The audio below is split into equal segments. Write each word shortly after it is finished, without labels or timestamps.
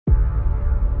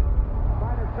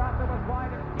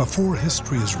Before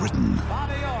history is written,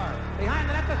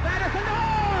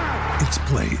 it's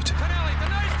played.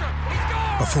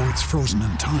 Before it's frozen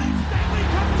in time,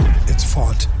 it's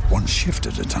fought one shift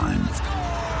at a time.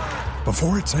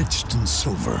 Before it's etched in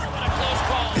silver,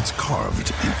 it's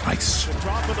carved in ice.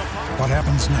 What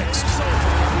happens next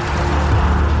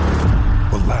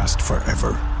will last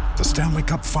forever. The Stanley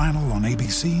Cup Final on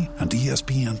ABC and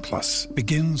ESPN Plus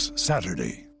begins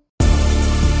Saturday.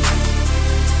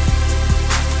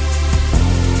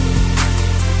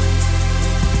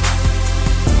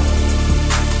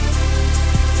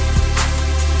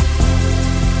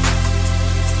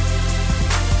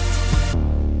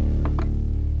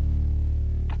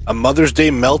 A Mother's Day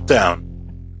Meltdown.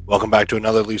 Welcome back to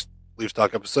another Leafs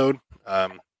Talk episode.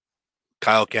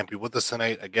 Kyle can't be with us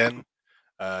tonight again.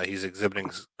 He's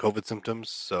exhibiting COVID symptoms,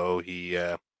 so he's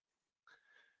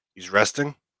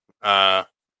resting.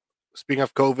 Speaking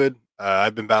of COVID,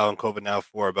 I've been battling COVID now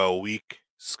for about a week.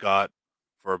 Scott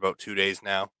for about 2 days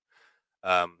now.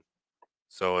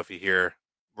 So if you hear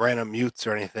random mutes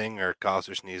or anything, or coughs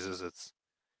or sneezes, it's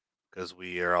because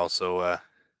we are also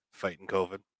fighting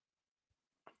COVID.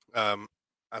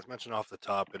 As mentioned off the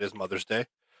top, it is Mother's Day.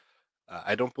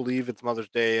 I don't believe it's Mother's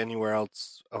Day anywhere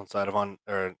else outside of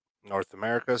North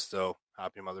America. So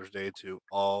happy Mother's Day to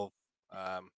all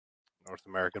North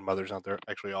American mothers out there.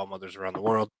 Actually, all mothers around the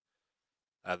world.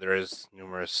 There is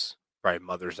numerous probably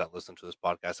mothers that listen to this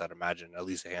podcast. I'd imagine at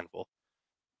least a handful.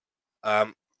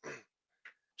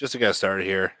 Just to get started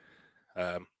here,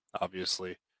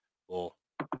 obviously, little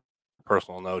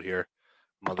personal note here.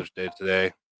 Mother's Day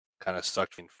today. Kind of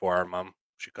sucked for our mom.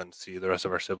 She couldn't see the rest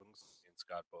of our siblings. Me and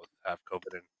Scott both have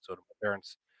COVID, and so do my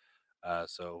parents.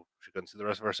 So she couldn't see the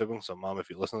rest of our siblings. So, Mom, if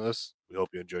you listen to this, we hope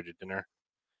you enjoyed your dinner,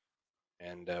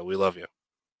 and we love you.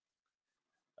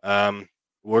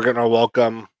 We're gonna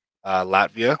welcome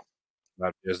Latvia.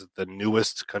 Latvia is the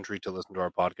newest country to listen to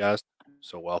our podcast,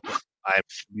 so welcome. I'd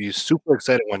be super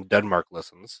excited when Denmark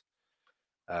listens,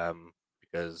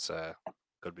 because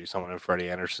could be someone in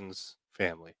Freddie Anderson's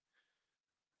family.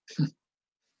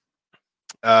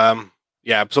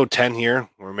 Episode 10 here.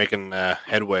 We're making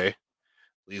headway.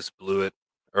 Leafs blew it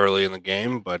early in the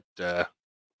game, but we're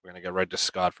going to get right to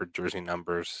Scott for jersey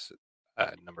numbers,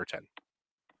 number 10.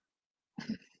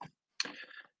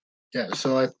 Yeah,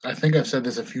 so I think I've said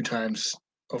this a few times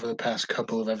over the past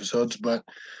couple of episodes, but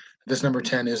this number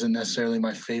 10 isn't necessarily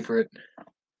my favorite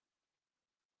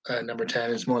number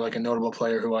 10. It's more like a notable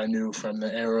player who I knew from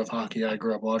the era of hockey I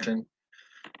grew up watching.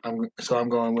 I'm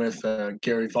going with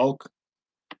Gary Volk.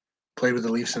 Played with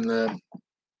the Leafs in the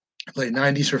late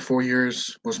 90s for 4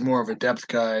 years, was more of a depth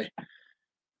guy,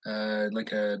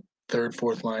 like a third,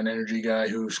 fourth line energy guy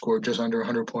who scored just under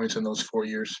 100 points in those 4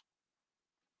 years.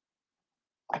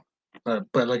 But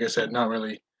like I said, not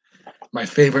really my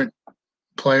favorite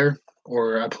player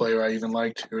or a player I even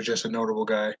liked. It was just a notable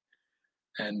guy.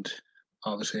 And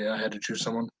obviously I had to choose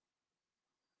someone.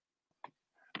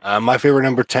 My favorite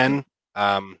number 10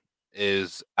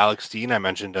 is Alex Steen. I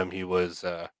mentioned him. He was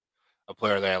a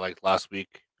player that I liked last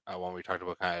week when we talked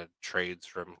about kind of trades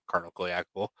from Cardinal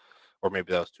Koyakville, or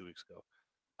maybe that was 2 weeks ago,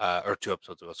 or 2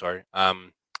 episodes ago, sorry.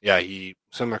 He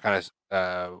similar kind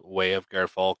of way of Garrett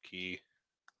Falk. He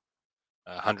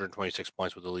 126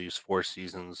 points with the Leafs, 4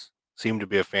 seasons. Seemed to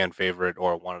be a fan favorite,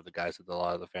 or one of the guys that a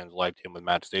lot of the fans liked him with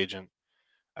Matt Stajan.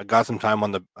 I got some time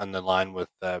on the line with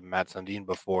Matt Sundin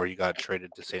before he got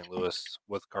traded to St. Louis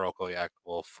with Carl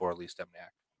Koyakville for Lee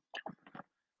Stempniak.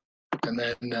 And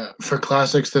then for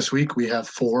classics this week, we have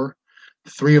 4.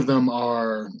 3 of them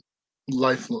are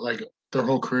their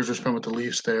whole careers are spent with the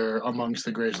Leafs. They're amongst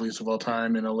the greatest Leafs of all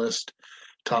time in a list,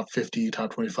 top 50,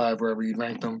 top 25, wherever you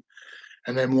rank them.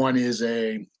 And then one is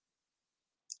a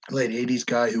late 80s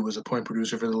guy who was a point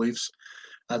producer for the Leafs.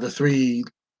 The 3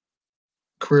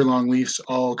 career-long Leafs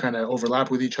all kind of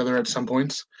overlap with each other at some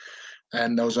points.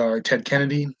 And those are Ted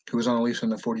Kennedy, who was on the Leafs in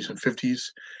the 40s and 50s,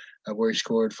 where he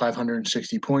scored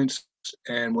 560 points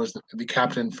and was the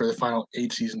captain for the final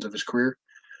 8 seasons of his career.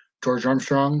 George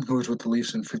Armstrong, who was with the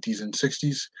Leafs in 50s and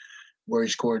 60s, where he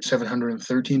scored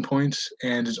 713 points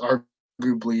and is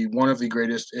arguably one of the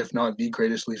greatest, if not the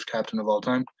greatest, Leafs captain of all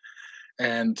time.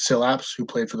 And Sil Apps, who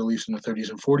played for the Leafs in the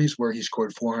 30s and 40s, where he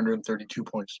scored 432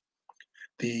 points.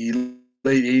 The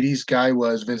late 80s guy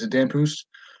was Vincent Damphousse,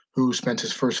 who spent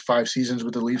his first 5 seasons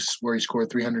with the Leafs, where he scored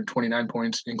 329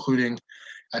 points, including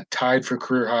a tied for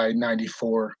career high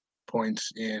 94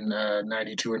 points in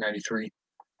 92 or 93.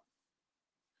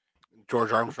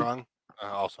 George Armstrong,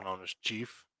 also known as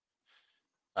Chief,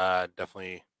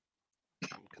 definitely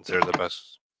considered the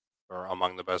best, or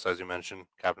among the best, as you mentioned,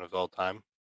 captain of all time.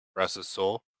 Rest his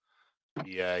soul.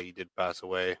 Yeah, he did pass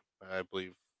away, I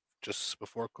believe, just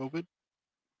before COVID.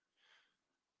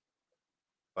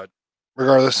 But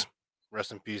regardless,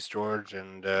 rest in peace, George,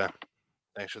 and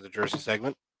thanks for the jersey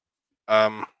segment.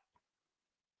 You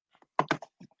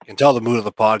can tell the mood of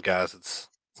the podcast. It's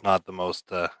not the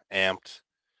most amped.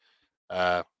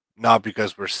 Not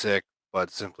because we're sick,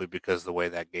 but simply because the way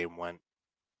that game went.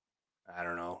 I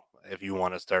don't know if you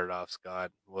want to start it off,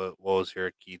 Scott. What was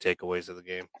your key takeaways of the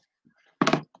game?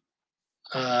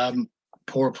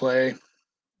 Poor play,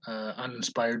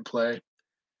 uninspired play.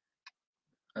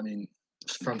 I mean,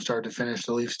 from start to finish,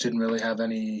 the Leafs didn't really have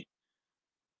any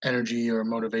energy or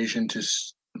motivation to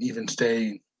even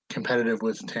stay competitive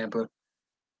with Tampa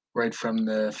right from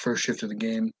the first shift of the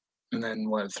game. And then,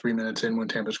 3 minutes in when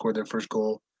Tampa scored their first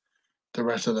goal, the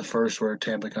rest of the first where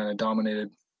Tampa kind of dominated.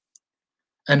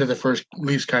 End of the first,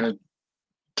 Leafs kind of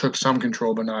took some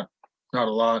control, but not a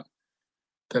lot.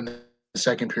 Then the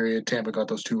second period, Tampa got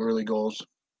those 2 early goals,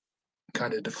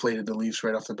 kind of deflated the Leafs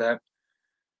right off the bat.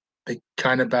 They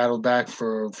kind of battled back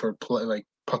for play, like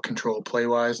puck control play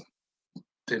wise.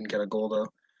 Didn't get a goal though.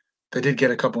 They did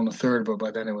get a couple in the third, but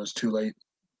by then it was too late.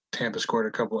 Tampa scored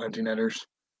a couple empty netters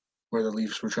where the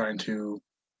Leafs were trying to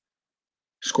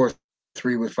score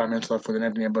 3 with 5 minutes left with an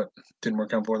empty net, but didn't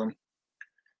work out for them.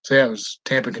 So yeah, it was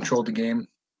Tampa controlled the game,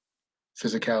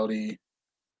 physicality,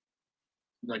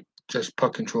 like just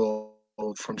puck control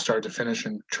from start to finish,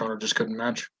 and Toronto just couldn't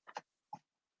match.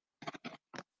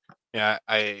 Yeah,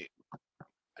 I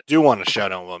do want to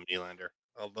shout out Will Nylander.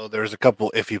 Although there's a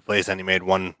couple iffy plays that he made.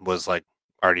 One was like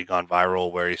already gone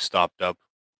viral where he stopped up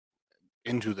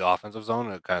into the offensive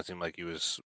zone. It kind of seemed like he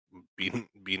was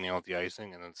beating out the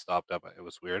icing and then stopped up. It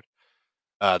was weird.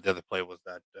 The other play was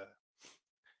that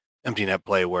empty net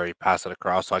play where he passed it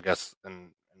across. So I guess,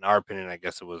 in our opinion, I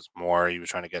guess it was more he was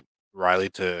trying to get Riley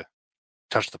to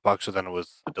touch the puck, so then it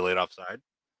was a delayed offside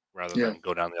rather Yeah. than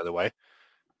go down the other way.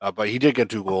 But he did get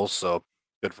 2 goals, so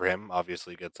good for him.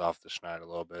 Obviously, gets off the schneid a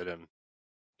little bit and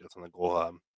gets on the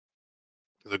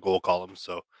goal column.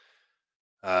 So,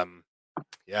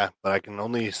 yeah. But I can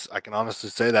honestly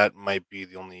say that might be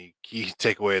the only key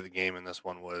takeaway of the game in this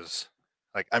one was,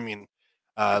 like, I mean,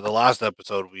 the last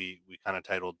episode we kind of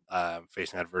titled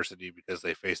 "Facing Adversity" because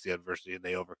they faced the adversity and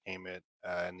they overcame it.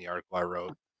 In the article I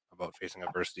wrote about facing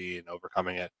adversity and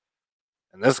overcoming it.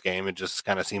 In this game, it just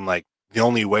kind of seemed like the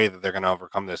only way that they're going to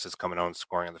overcome this is coming out and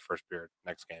scoring in the first period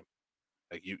next game.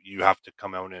 Like you have to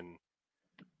come out and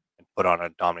put on a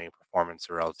dominating performance,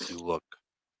 or else you look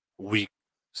weak,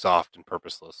 soft, and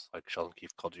purposeless, like Sheldon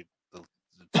Keefe called you the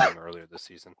team earlier this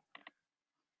season.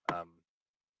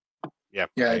 Yeah.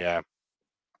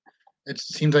 It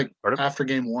seems like Pardon? after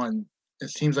game one, the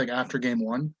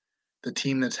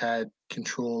team that's had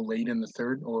control late in the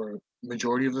third or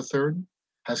majority of the third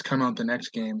has come out the next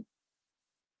game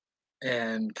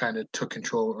and kind of took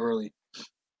control early.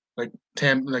 Like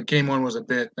game one was a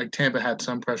bit like Tampa had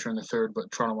some pressure in the third,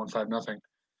 but Toronto won 5-0.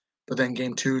 But then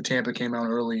game two, Tampa came out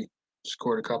early,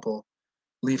 scored a couple.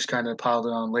 Leafs kind of piled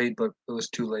it on late, but it was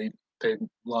too late. They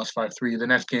lost 5-3. The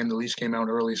next game, the Leafs came out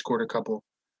early, scored a couple,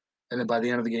 and then by the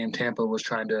end of the game, Tampa was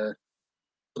trying to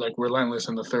relentless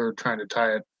in the third, trying to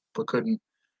tie it, but couldn't.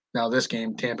 Now this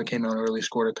game, Tampa came out early,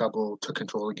 scored a couple, took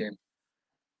control of the game.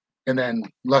 And then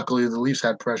luckily the Leafs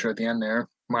had pressure at the end there,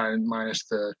 minus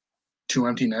the 2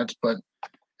 empty nets, but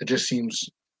it just seems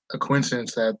a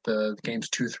coincidence that the games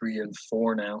 2, 3, and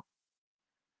 4 now,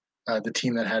 the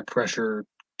team that had pressure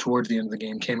towards the end of the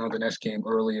game came out the next game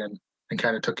early and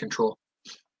kind of took control.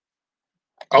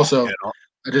 Also,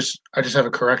 I just have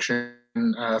a correction.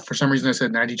 For some reason, I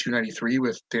said 92-93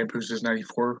 with Dan Pusa's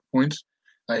 94 points.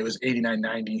 It was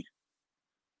 89-90.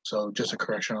 So just a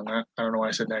correction on that. I don't know why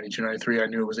I said 92-93. I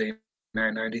knew it was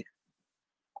 89-90.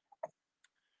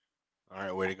 All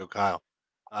right, way to go, Kyle.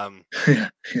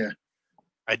 Yeah.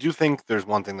 I do think there's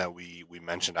one thing that we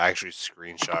mentioned. I actually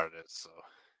screenshotted it, so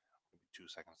 2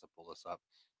 seconds to pull this up.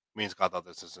 Me and Scott thought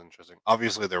this is interesting.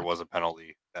 Obviously, there was a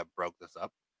penalty that broke this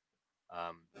up.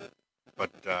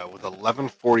 But with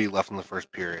 11:40 left in the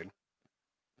first period,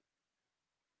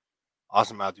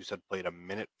 Austin Matthews had played a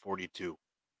minute 42.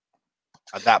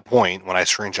 At that point, when I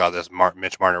screenshot this,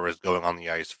 Mitch Marner was going on the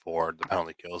ice for the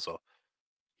penalty kill, so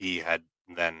he had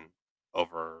then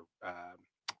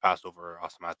passed over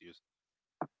Austin Matthews.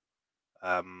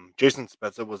 Jason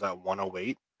Spezza was at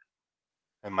 108,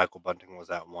 and Michael Bunting was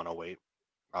at 108.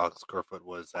 Alex Kerfoot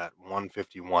was at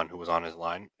 151, who was on his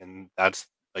line, and that's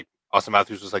like Austin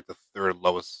Matthews was like the third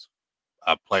lowest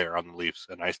player on the Leafs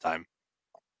in ice time,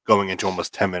 going into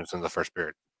almost 10 minutes in the first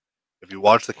period. If you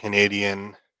watch the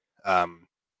Canadian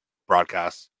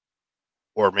broadcast,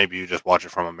 or maybe you just watch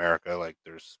it from America. Like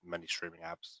there's many streaming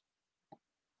apps.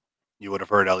 You would have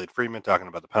heard Elliot Friedman talking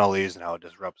about the penalties and how it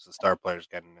disrupts the star players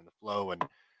getting in the flow, and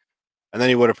then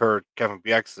you would have heard Kevin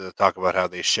Bieksa talk about how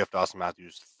they shift Austin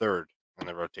Matthews third in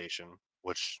the rotation,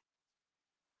 which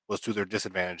was to their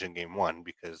disadvantage in game one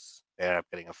because they ended up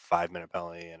getting a 5-minute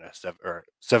penalty and a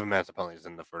 7 minutes of penalties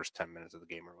in the first 10 minutes of the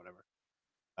game or whatever.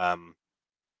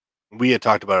 We had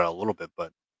talked about it a little bit,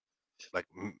 but like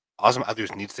Austin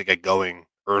Matthews needs to get going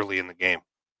early in the game.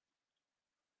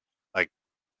 Like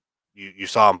you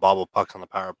saw him bobble pucks on the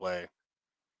power play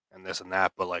and this and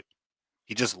that, but like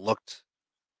he just looked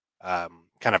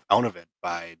kind of out of it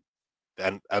by the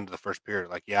end of the first period.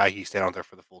 Like, yeah, he stayed out there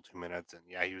for the full 2 minutes, and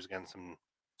yeah, he was getting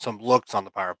some looks on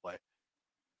the power play.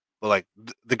 But like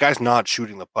the guy's not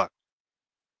shooting the puck.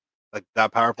 Like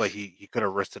that power play, he could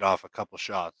have wristed off a couple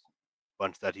shots, but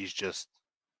instead he's just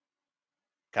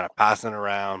kind of passing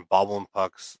around, bobbling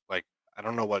pucks. Like I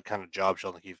don't know what kind of job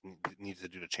Sheldon Keefe needs to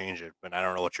do to change it, but I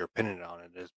don't know what your opinion on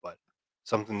it is. But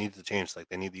something needs to change. Like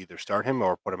they need to either start him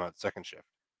or put him out second shift.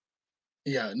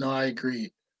 Yeah, no, I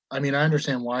agree. I mean, I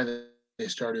understand why they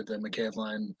started the Mikheyev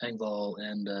line, Engvall,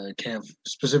 and Camp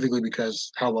specifically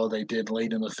because how well they did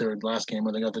late in the third last game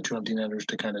where they got the two empty netters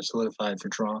to kind of solidify it for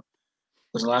Toronto.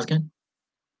 Was it last game?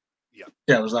 Yeah,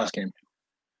 it was last game.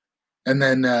 And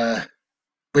then,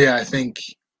 but yeah, I think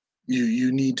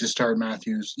you need to start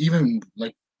Matthews even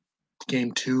like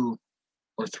game 2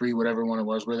 or 3, whatever one it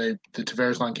was, where the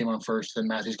Tavares line came on first, then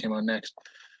Matthews came on next.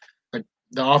 Like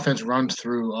the offense runs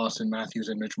through Austin Matthews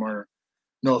and Mitch Marner.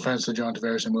 No offense to John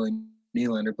Tavares and Willie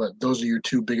Nylander, but those are your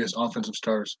two biggest offensive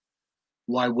stars.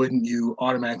 Why wouldn't you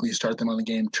automatically start them on the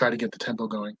game, try to get the tempo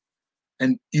going?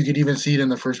 And you could even see it in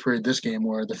the first period of this game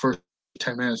where the first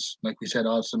 10 minutes, like we said,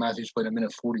 Austin Matthews played a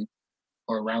minute 40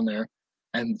 or around there,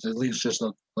 and the Leafs just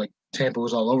looked like Tampa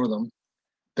was all over them.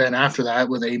 Then after that,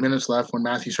 with 8 minutes left, when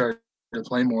Matthews started to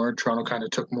play more, Toronto kind of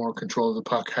took more control of the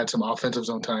puck, had some offensive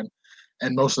zone time,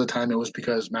 and most of the time it was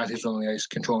because Matthews was on the ice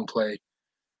controlling play.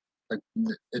 Like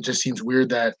it just seems weird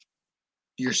that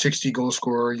you're 60 goal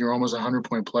scorer, you're almost a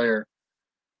 100-point player,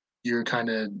 you're kind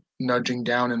of nudging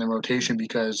down in the rotation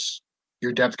because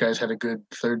your depth guys had a good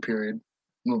third period,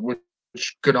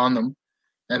 which good on them.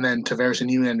 And then Tavares and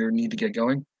Nylander need to get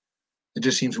going. It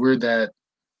just seems weird that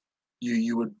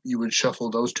you would shuffle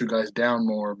those two guys down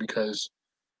more because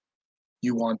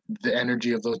you want the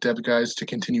energy of those depth guys to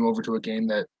continue over to a game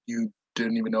that you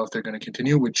didn't even know if they're going to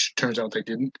continue, which turns out they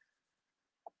didn't.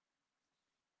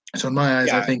 So in my eyes,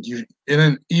 I think and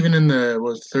then even in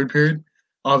the third period,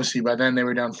 obviously by then they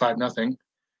were down 5-0.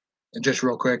 And just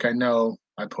real quick, I know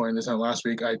I pointed this out last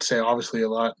week. I'd say obviously a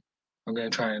lot. I'm going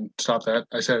to try and stop that.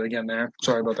 I said it again there.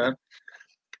 Sorry about that.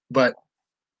 But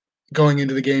going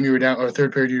into the game, you were down, or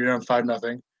third period, you were down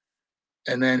 5-0.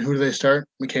 And then who do they start?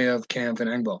 Mikheyev, Camp, and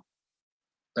Engvall.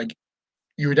 Like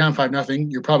you were down 5-0.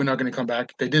 You're probably not going to come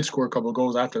back. They did score a couple of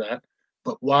goals after that.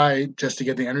 But why, just to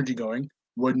get the energy going,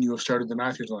 wouldn't you have started the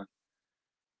Matthews line?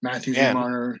 Matthews and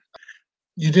Marner.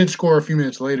 You did score a few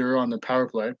minutes later on the power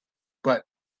play, but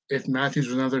if Matthews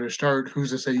was not there to start, who's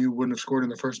to say you wouldn't have scored in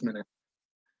the first minute?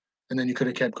 And then you could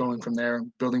have kept going from there,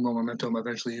 building more momentum.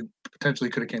 Eventually, you potentially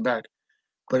could have came back,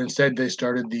 but instead they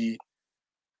started the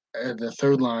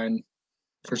third line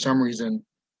for some reason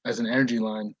as an energy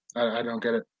line. I don't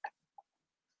get it.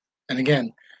 And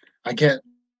again, I get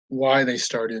why they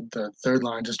started the third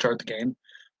line to start the game,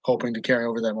 hoping to carry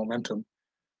over that momentum.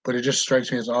 But it just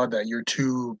strikes me as odd that your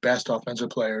two best offensive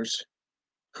players,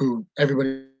 who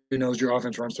everybody knows your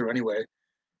offense runs through anyway,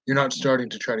 you're not starting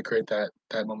to try to create that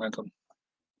momentum.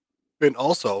 And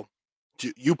also,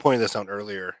 you pointed this out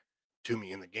earlier to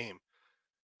me in the game.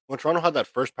 When Toronto had that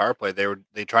first power play,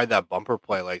 they tried that bumper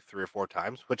play like 3 or 4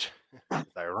 times, which is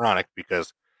ironic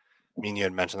because me and you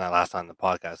had mentioned that last time in the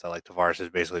podcast that like Tavares is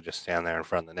basically just stand there in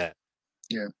front of the net.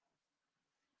 Yeah.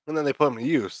 And then they put him to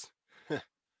use.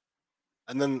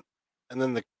 and then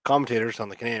the commentators on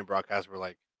the Canadian broadcast were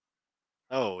like,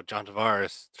 "Oh, John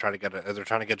Tavares they're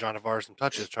trying to get John Tavares some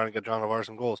touches, trying to get John Tavares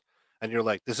some goals." And you're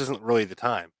like, this isn't really the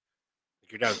time.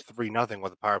 Like, you're down 3-0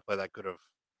 with a power play that could have,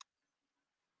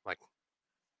 like,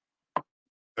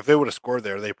 if they would have scored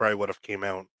there, they probably would have came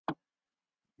out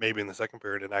maybe in the second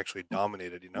period and actually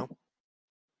dominated, you know?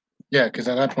 Yeah, because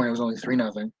at that point it was only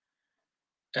 3-0.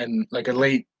 And like a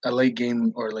late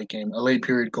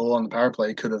period goal on the power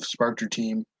play could have sparked your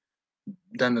team.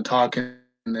 Then the talk in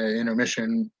the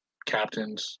intermission,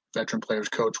 captains, veteran players,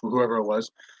 coach, whoever it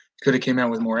was, could have came out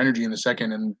with more energy in the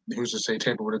second, and who's to say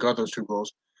Tampa would have got those 2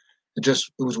 goals. It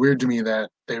was weird to me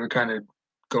that they were kind of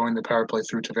going the power play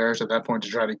through Tavares at that point to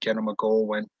try to get him a goal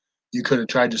when you could have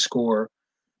tried to score.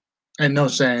 And no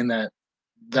saying that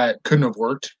that couldn't have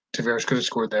worked. Tavares could have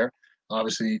scored there.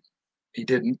 Obviously, he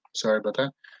didn't. Sorry about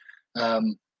that.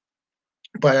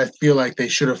 But I feel like they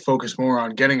should have focused more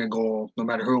on getting a goal, no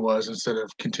matter who it was, instead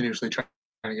of continuously trying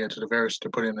to get to Tavares to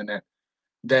put in the net.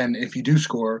 Then, if you do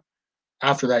score,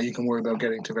 after that, you can worry about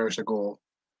getting Tavares a goal,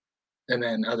 and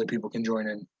then other people can join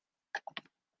in.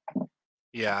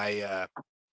 Yeah,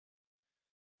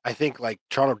 I think like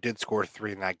Toronto did score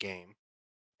 3 in that game,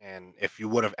 and if you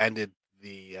would have ended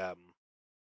the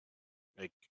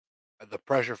like the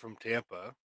pressure from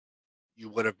Tampa, you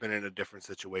would have been in a different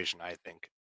situation. I think.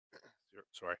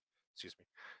 Sorry, excuse me.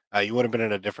 You would have been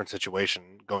in a different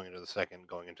situation going into the second,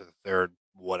 going into the third,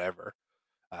 whatever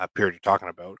period you're talking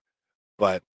about.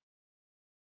 But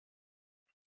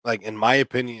like in my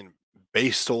opinion,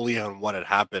 based solely on what had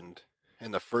happened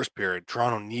in the first period,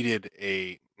 Toronto needed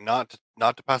a not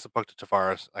to pass the puck to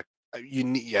Tavares. Like you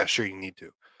need, yeah, sure you need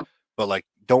to, but like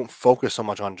don't focus so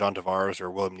much on John Tavares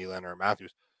or William Nylander or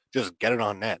Matthews. Just get it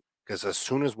on net because as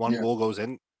soon as one goal goes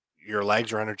in, your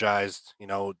legs are energized. You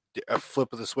know, a flip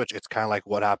of the switch. It's kind of like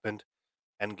what happened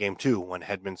in Game 2 when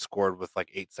Hedman scored with like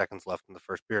 8 seconds left in the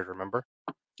first period. Remember?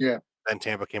 Yeah. Then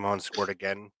Tampa came on and scored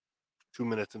again 2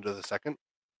 minutes into the second.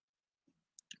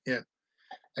 Yeah.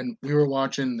 And we were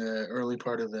watching the early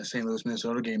part of the St. Louis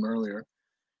Minnesota game earlier,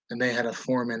 and they had a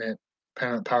 4-minute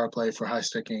power play for high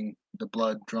sticking, the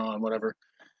blood drawn, whatever.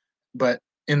 But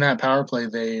in that power play,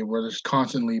 they were just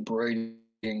constantly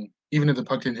berating. Even if the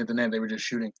puck didn't hit the net, they were just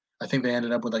shooting. I think they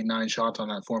ended up with like 9 shots on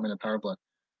that 4-minute power play.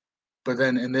 But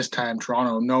then in this time,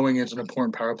 Toronto, knowing it's an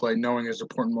important power play, knowing it's an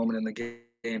important moment in the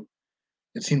game,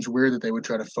 it seems weird that they would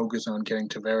try to focus on getting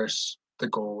Tavares the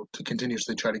goal to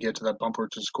continuously try to get to that bumper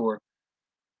to score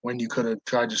when you could have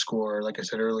tried to score, like I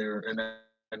said earlier,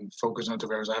 and focus on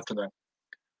Tavares after that.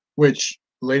 Which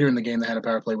later in the game they had a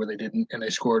power play where they didn't, and they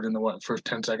scored in the first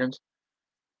 10 seconds.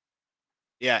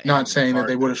 Yeah, Not and saying that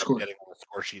they Tavares would have ended up scored getting on the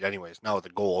score sheet anyways. Not with a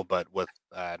goal, but with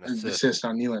an an assist. assist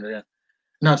on Nylander. Yeah,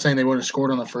 not saying they would have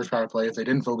scored on the first power play if they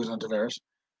didn't focus on Tavares,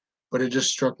 but it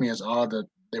just struck me as odd that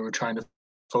they were trying to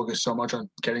focus so much on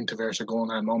getting Tavares a goal in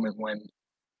that moment when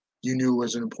you knew it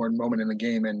was an important moment in the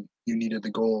game and you needed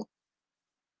the goal.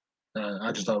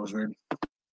 I just thought it was weird.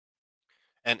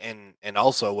 And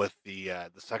also with the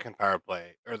second power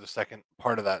play or the second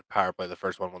part of that power play, the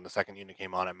first one when the second unit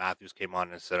came on and Matthews came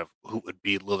on instead of who would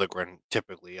be Liljegren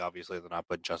typically. Obviously, they're not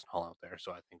putting Justin Hall out there,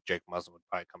 so I think Jake Muzzin would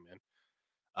probably come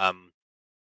in.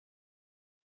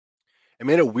 It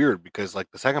made it weird because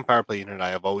like the second power play unit I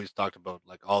have always talked about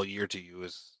like all year to you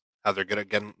is how they're good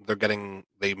again.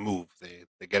 They move,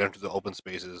 they get into the open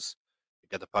spaces, they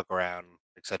get the puck around,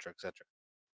 etc., etc.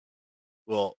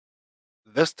 Well,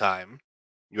 this time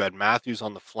you had Matthews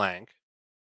on the flank,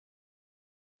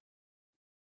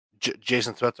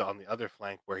 Jason Spezza on the other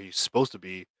flank where he's supposed to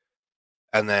be,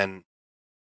 and then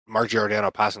Mark Giordano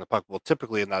passing the puck. Well,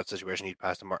 typically in that situation, he'd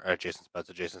pass to Jason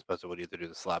Spezza. Jason Spezza would either do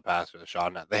the slap pass or the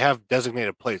shot net. They have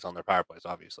designated plays on their power plays,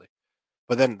 obviously,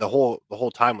 but then the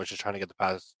whole time was just trying to get the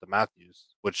pass to Matthews,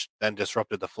 which then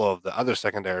disrupted the flow of the other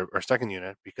secondary or second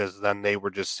unit because then they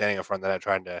were just standing in front of the net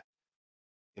trying to,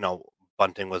 you know,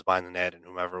 Bunting was behind the net and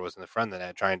whomever was in the front of the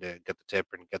net trying to get the tip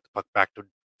and get the puck back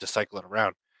to cycle it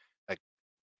around. Like,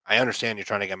 I understand you're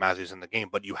trying to get Matthews in the game,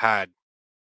 but you had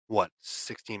what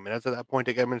 16 minutes at that point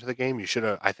to get him into the game. You should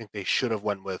have. I think they should have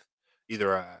went with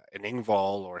either an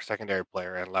Engvall or a secondary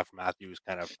player and left Matthews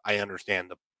kind of. I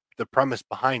understand the premise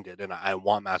behind it, and I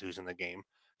want Matthews in the game.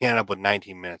 He ended up with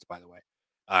 19 minutes, by the way.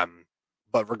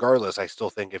 But regardless, I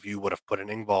still think if you would have put an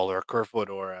Engvall or a Kerfoot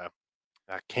or a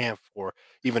Kampf or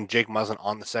even Jake Muzzin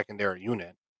on the secondary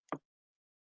unit,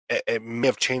 it may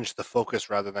have changed the focus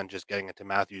rather than just getting it to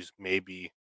Matthews,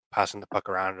 maybe passing the puck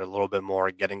around a little bit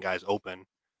more, getting guys open.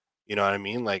 You know what I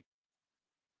mean? Like,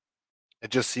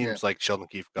 it just seems like Sheldon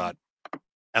Keefe got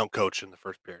outcoached in the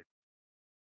first period.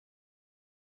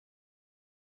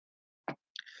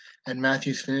 And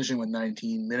Matthews finishing with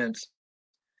 19 minutes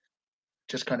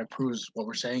just kind of proves what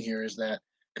we're saying here is that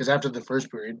because after the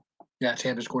first period, yeah,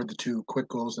 Tampa scored the 2 quick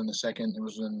goals in the second. It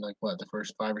was in like the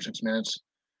first 5 or 6 minutes.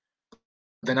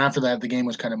 Then after that, the game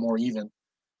was kind of more even.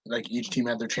 Like each team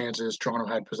had their chances.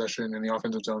 Toronto had possession in the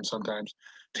offensive zone sometimes.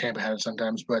 Tampa had it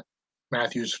sometimes, but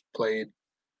Matthews played.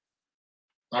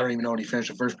 I don't even know what he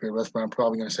finished the first period with, but I'm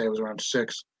probably going to say it was around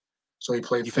 6. So he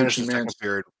played He finished the 13 second minutes.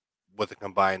 period with a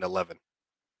combined 11.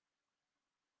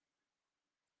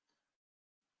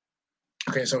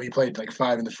 Okay, so he played like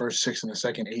 5 in the first, 6 in the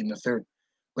second, 8 in the third.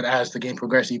 But as the game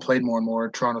progressed, he played more and more.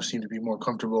 Toronto seemed to be more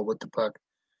comfortable with the puck.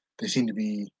 They seemed to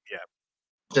be Yeah.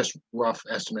 just rough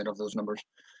estimate of those numbers.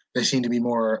 They seemed to be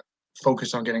more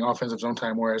focused on getting offensive zone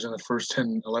time, whereas in the first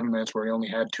 10, 11 minutes where he only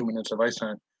had 2 minutes of ice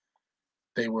time,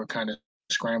 they were kind of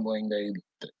scrambling. They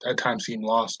at times seemed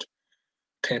lost.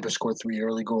 Tampa scored 3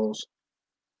 early goals.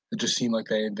 It just seemed like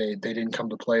they didn't come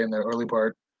to play in the early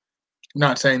part.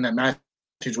 Not saying that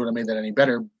Matthews would have made that any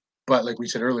better, but like we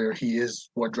said earlier, he is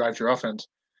what drives your offense.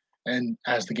 And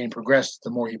as the game progressed, the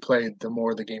more he played, the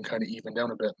more the game kind of evened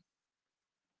down a bit.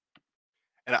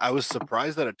 And I was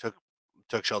surprised that it took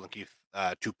Sheldon Keefe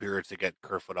 2 periods to get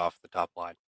Kerfoot off the top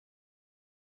line.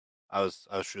 I was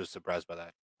truly surprised by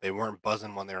that. They weren't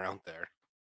buzzing when they were out there.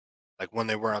 Like when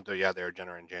they were out there, yeah, they were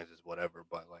generating chances, whatever.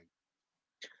 But like,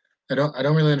 I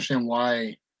don't really understand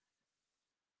why.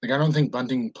 Like I don't think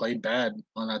Bunting played bad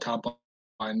on that top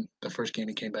line the first game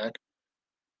he came back.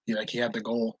 He had the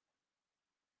goal,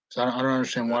 so I don't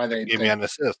understand the why second game he had an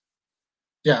assist.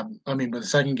 yeah. I mean, but the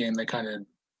second game they kind of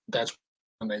that's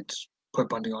when they put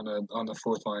Bunting on the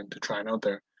fourth line to try him out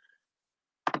there.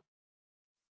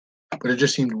 But it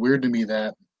just seemed weird to me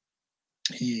that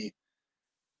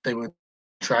they would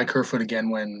try Kerfoot again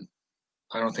when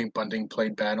I don't think Bunting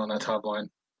played bad on that top line.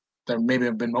 There maybe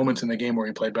have been moments in the game where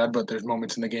he played bad, but there's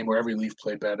moments in the game where every Leaf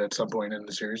played bad at some point in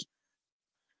the series.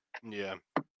 Yeah.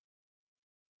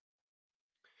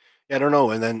 Yeah, I don't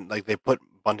know. And then like they put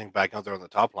Bunting back out there on the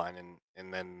top line,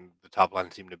 and then the top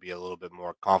line seemed to be a little bit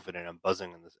more confident and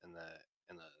buzzing in the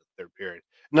third period.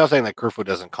 I'm not saying that Kerfoot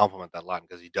doesn't complement that line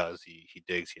because he does. He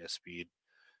digs. He has speed.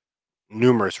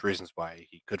 Numerous reasons why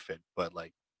he could fit, but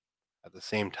like at the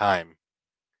same time,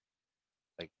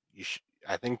 like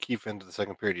I think Keefe into the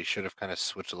second period, he should have kind of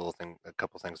switched a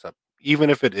couple things up, even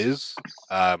if it is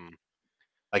um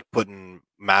like putting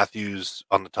Matthews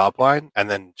on the top line and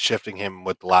then shifting him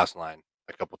with the last line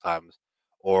a couple times,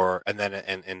 or and then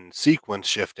in sequence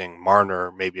shifting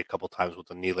Marner maybe a couple times with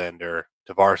the Nylander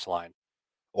Tavares line,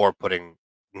 or putting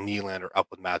Nylander up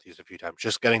with Matthews a few times,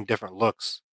 just getting different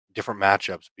looks, different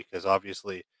matchups, because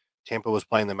obviously Tampa was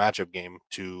playing the matchup game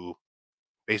to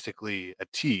basically a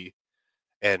T,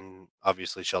 and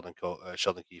obviously Sheldon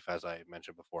Keefe, as I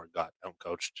mentioned before, got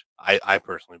outcoached. I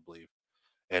personally believe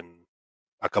in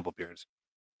a couple periods.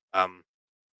 Um,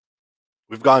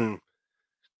 we've gone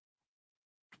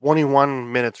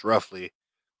 21 minutes roughly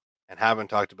and haven't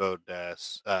talked about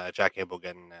Jack Campbell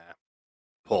getting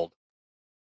pulled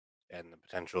and the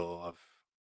potential of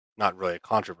not really a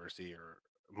controversy or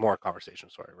more conversation.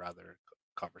 Sorry, rather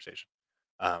conversation.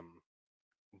 Um,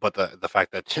 but the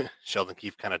fact that Sheldon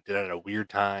Keefe kind of did it at a weird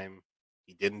time.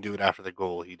 He didn't do it after the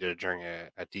goal. He did it during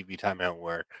a TV timeout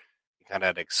where he kind of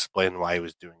had to explain why he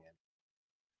was doing it.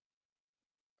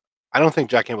 I don't think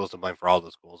Jack Campbell's to blame for all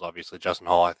those goals. Obviously, Justin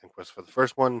Hall, I think, was for the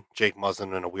first one. Jake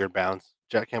Muslin in a weird bounce.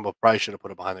 Jack Campbell probably should have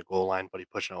put it behind the goal line, but he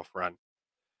pushed it out front.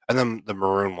 And then the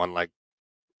Maroon one, like,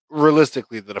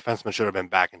 realistically, the defenseman should have been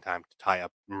back in time to tie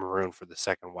up Maroon for the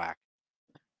second whack.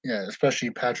 Yeah, especially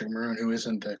Patrick Maroon, who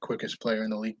isn't the quickest player in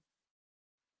the league.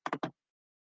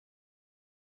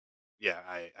 Yeah,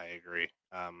 I agree.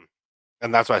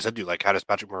 And that's why I said to you, like, how does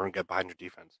Patrick Maroon get behind your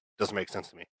defense? Doesn't make sense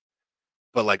to me.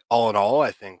 But, like, all in all,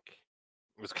 I think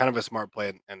it was kind of a smart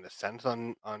play in the sense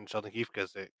on Sheldon Keefe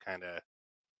because it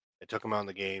took him out of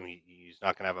the game. He's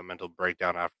not going to have a mental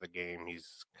breakdown after the game.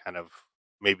 He's kind of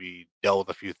maybe dealt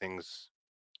with a few things,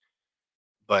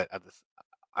 but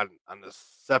on the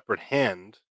separate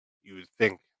hand, you would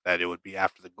think that it would be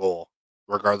after the goal,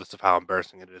 regardless of how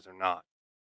embarrassing it is or not.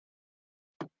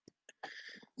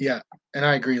 Yeah, and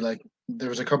I agree. Like there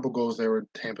was a couple goals there where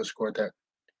Tampa scored that.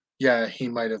 Yeah, he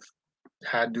might have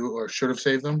had to or should have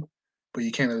saved them, but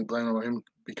you can't really blame him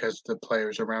because the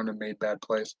players around him made bad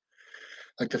plays.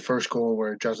 Like the first goal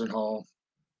where Justin Hall,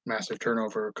 massive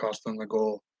turnover, cost them the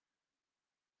goal,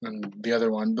 and the other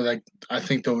one. But like I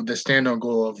think the standout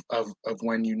goal of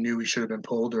when you knew he should have been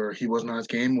pulled or he wasn't on his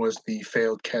game was the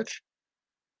failed catch.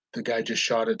 The guy just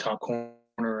shot it top corner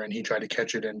and he tried to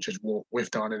catch it and just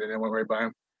whiffed on it and it went right by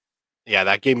him. Yeah,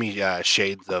 that gave me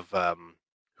shades of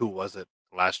who was it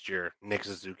last year? Nick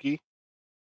Suzuki.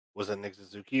 Was it Nick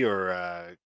Suzuki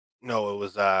or no? It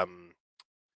was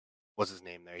what's his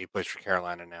name there? He plays for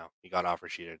Carolina now. He got offer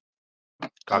sheeted.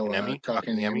 Kotkaniemi.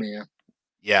 Yeah.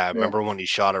 Yeah, I Yeah. remember when he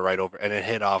shot it right over and it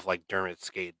hit off like Dermot's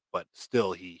skate, but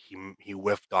still he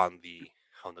whiffed on the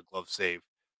glove save,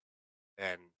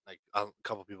 and like a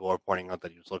couple people were pointing out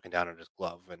that he was looking down at his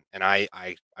glove, and I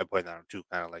pointed that out too,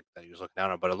 kind of like that he was looking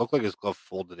down at, but it looked like his glove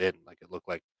folded in, like it looked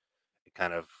like it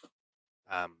kind of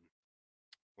um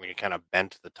like it kind of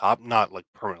bent to the top, not like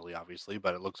permanently, obviously,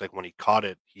 but it looks like when he caught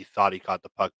it, he thought he caught the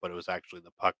puck, but it was actually the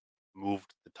puck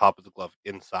moved the top of the glove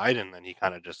inside, and then he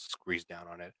kind of just squeezed down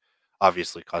on it,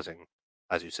 obviously causing,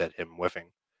 as you said, him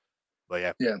whiffing. But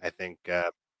yeah, Yeah. I think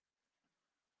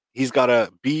he's got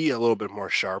to be a little bit more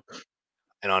sharp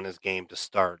and on his game to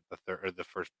start the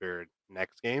first period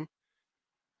next game.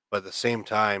 But at the same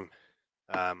time,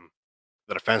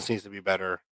 the defense needs to be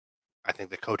better. I think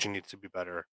the coaching needs to be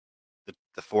better.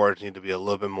 The forwards need to be a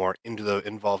little bit more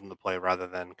involved in the play rather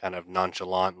than kind of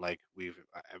nonchalant like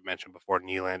I've mentioned before.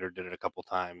 Nylander did it a couple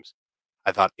times.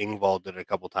 I thought Ingvald did it a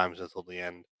couple times until the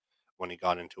end when he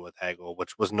got into it with Hagel,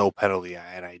 which was no penalty,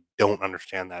 and I don't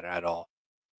understand that at all.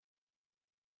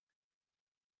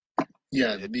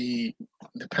 Yeah, the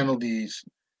penalties.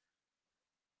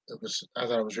 I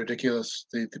thought it was ridiculous.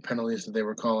 The penalties that they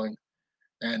were calling,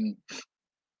 and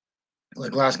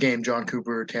like last game, John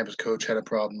Cooper, Tampa's coach, had a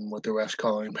problem with the refs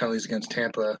calling penalties against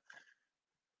Tampa.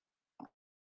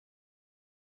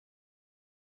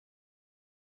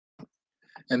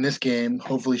 And this game,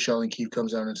 hopefully Sheldon Keefe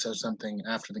comes out and says something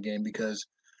after the game because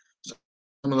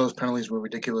some of those penalties were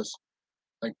ridiculous.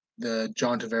 Like the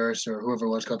John Tavares or whoever it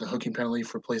was got the hooking penalty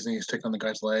for placing his stick on the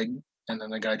guy's leg, and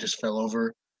then the guy just fell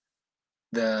over.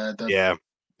 The Yeah,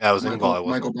 that was Ingvald. It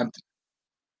Michael wasn't. Bent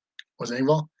was it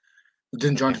Engvall?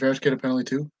 Didn't John Yeah. Tavares get a penalty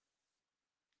too?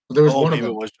 Well, there was one of Maybe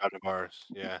them. it was John Tavares.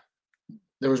 Yeah.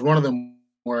 There was one of them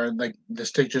where like the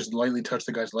stick just lightly touched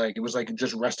the guy's leg. It was like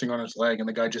just resting on his leg, and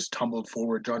the guy just tumbled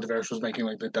forward. John Tavares was making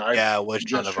like the dive Yeah, it was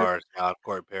John gesture. Tavares.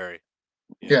 Corey Perry.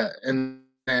 Yeah, and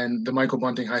the Michael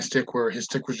Bunting high stick where his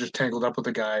stick was just tangled up with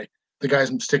the guy. The guy's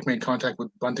stick made contact with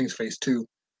Bunting's face too.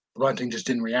 Bunting just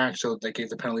didn't react, so they gave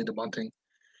the penalty to Bunting.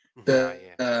 The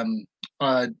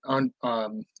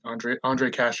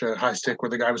Andre Kasha high stick where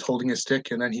the guy was holding his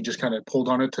stick and then he just kind of pulled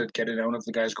on it to get it out of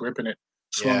the guy's grip and it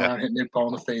swung around hitting Nick Paul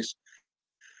in the face.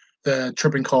 The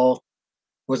tripping call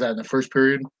was that in the first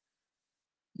period.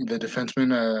 The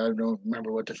defenseman, I don't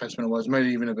remember what defenseman it was. Might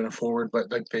even have been a forward, but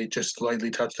like they just slightly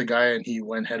touched the guy and he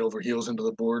went head over heels into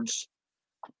the boards.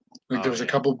 Like there was a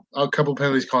couple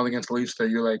penalties called against the Leafs that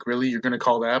you're like, really, you're going to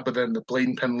call that? But then the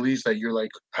blatant penalties that you're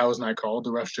like, how is not called?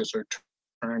 The refs just are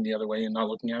turning the other way and not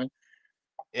looking at it.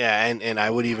 Yeah, and I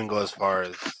would even go as far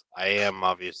as I am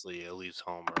obviously a Leafs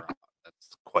homer. That's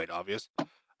quite obvious.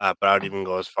 But I would even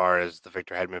go as far as the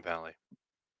Victor Hedman penalty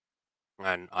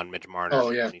on Mitch Marner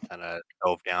when he kind of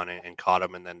dove down and caught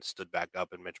him and then stood back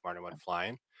up and Mitch Marner went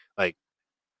flying. Like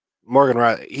Morgan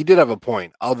Riley, he did have a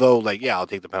point. Although, like, yeah, I'll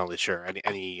take the penalty. Sure,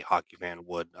 any hockey fan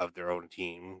would of their own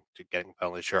team to getting a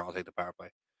penalty. Sure, I'll take the power play.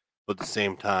 But at the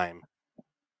same time,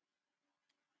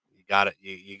 you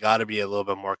gotta be a little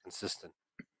bit more consistent.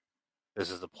 This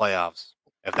is the playoffs.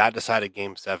 If that decided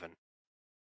Game 7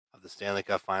 of the Stanley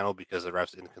Cup Final because of the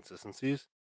refs' inconsistencies,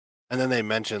 and then they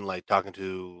mentioned like talking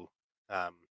to,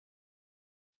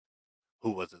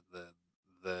 who was it?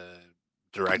 The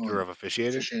director of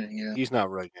officiating. Yeah. He's not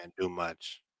really gonna do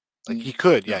much. Like he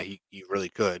could, he really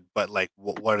could. But like,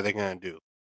 what are they gonna do?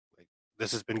 Like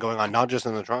this has been going on not just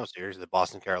in the Toronto series. The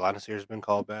Boston Carolina series has been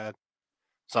called bad.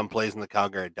 Some plays in the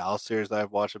Calgary Dallas series that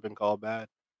I've watched have been called bad.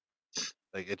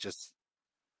 Like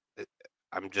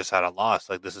I'm just at a loss.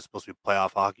 Like this is supposed to be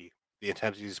playoff hockey. The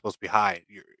intensity is supposed to be high.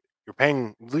 You're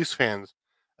paying Leafs fans,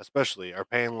 especially, are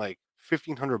paying like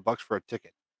 $1,500 for a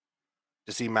ticket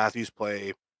to see Matthews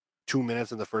play 2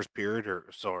 minutes in the first period, or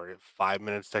sorry, 5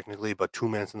 minutes technically, but 2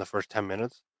 minutes in the first 10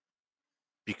 minutes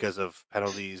because of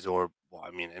penalties, or well,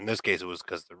 I mean, in this case it was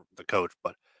because the coach,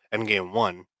 but in Game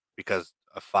 1 because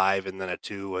a 5 and then a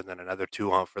 2 and then another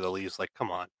 2 on for the Leafs. Like,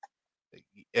 come on.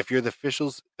 If you're the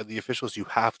officials, you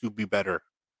have to be better.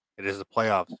 It is the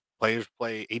playoffs. Players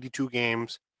play 82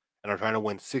 games and are trying to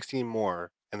win 16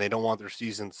 more, and they don't want their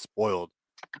season spoiled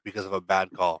because of a bad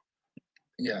call.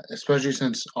 Yeah, especially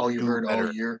since all you heard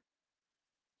all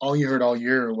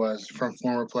year was from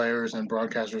former players and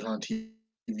broadcasters on TV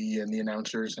and the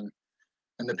announcers and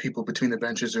the people between the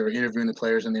benches or interviewing the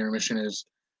players in the intermission is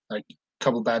like a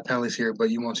couple bad penalties here,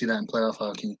 but you won't see that in playoff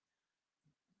hockey.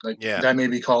 Like that may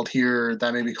be called here,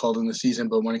 that may be called in the season,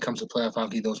 but when it comes to playoff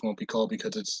hockey, those won't be called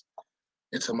because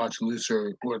it's a much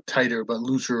looser or tighter, but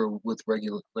looser with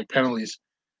regular like penalties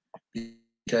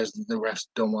because the refs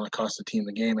don't want to cost the team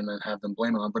the game and then have them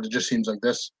blame it on. But it just seems like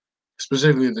this,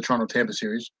 specifically the Toronto Tampa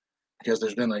series, because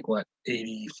there's been like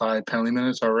 85 penalty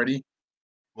minutes already.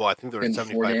 Well, I think there were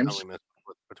 75 penalty minutes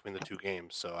between the two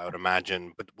games, so I would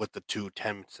imagine, but with the 2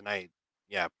 10 minutes tonight,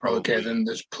 yeah, probably. Okay, then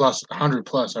there's plus 100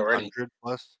 plus already. 100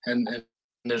 plus, and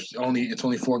it's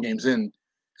only 4 games in,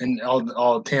 and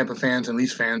all Tampa fans and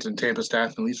Leafs fans and Tampa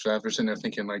staff and Leafs staff are sitting there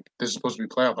thinking like this is supposed to be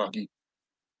playoff hockey.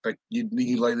 Like you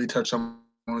lightly touch someone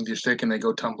with your stick and they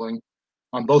go tumbling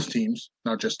on both teams,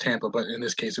 not just Tampa, but in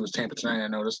this case it was Tampa tonight. I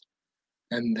noticed,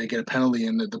 and they get a penalty,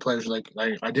 and the players are like,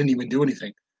 I didn't even do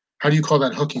anything. How do you call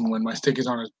that hooking when my stick is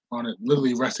on it,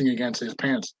 literally resting against his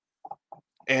pants?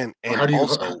 And Or how do you?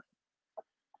 also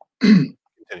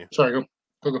continue. Sorry,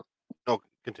 go. No,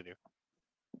 continue.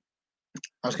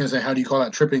 I was gonna say, how do you call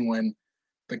that tripping when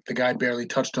the guy barely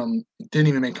touched him, didn't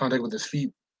even make contact with his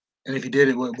feet, and if he did,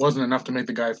 it wasn't enough to make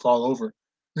the guy fall over.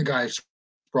 The guy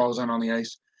sprawls out on the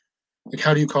ice. Like,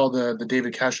 how do you call the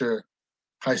David Kasha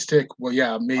high stick? Well,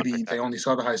 yeah, maybe they only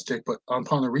saw the high stick, but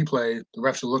upon the replay, the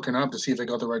refs are looking up to see if they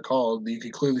got the right call. You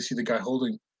could clearly see the guy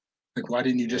holding. Like, why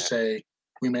didn't you just say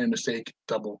we made a mistake?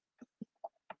 Double.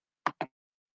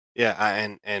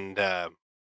 Yeah,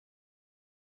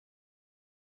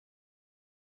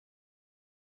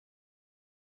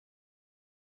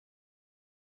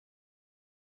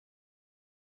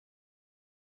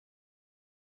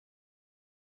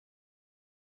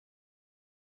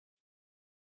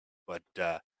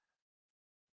 but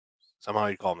somehow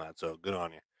you call him that, so good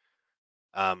on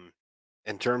you.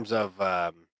 In terms of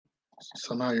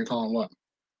Somehow you're calling what?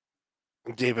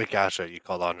 David Kasha, you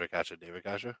called Andre Kasha David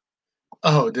Kasha?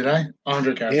 Oh, did I?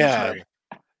 Andre Kasha, Yeah, sorry.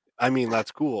 I mean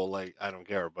that's cool. Like I don't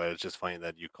care, but it's just funny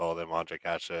that you call them Andre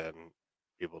Kasha and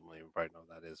people don't even probably know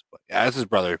who that is. But yeah, it's his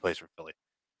brother who plays for Philly.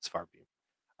 It's far beam.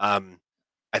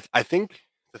 I think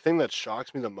the thing that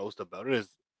shocks me the most about it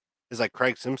is like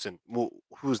Craig Simpson,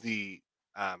 who's the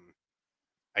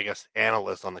I guess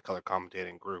analyst on the color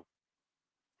commentating group.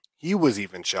 He was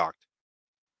even shocked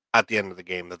at the end of the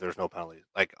game that there's no penalties,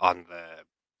 like on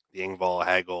the Engvall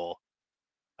Hagel,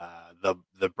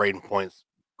 the Braden Points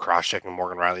cross checking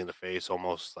Morgan Riley in the face,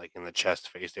 almost like in the chest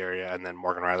face area, and then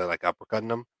Morgan Riley like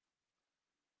uppercutting him.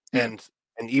 Yeah.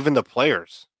 And even the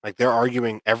players, like they're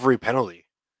arguing every penalty.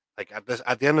 Like at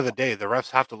the end of the day, the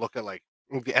refs have to look at like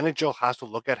the NHL has to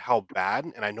look at how bad,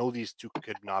 and I know these two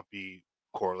could not be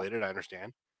correlated. I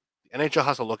understand. The NHL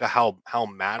has to look at how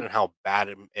mad and how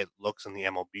bad it looks in the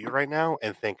MLB right now,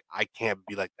 and think I can't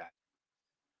be like that.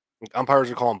 Like, umpires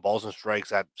are calling balls and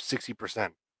strikes at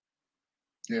 60%.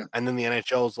 Yeah. And then the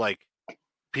NHL is like,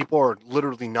 people are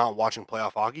literally not watching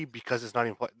playoff hockey because it's not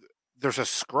even there's a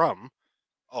scrum.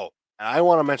 Oh, and I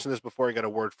want to mention this before I get a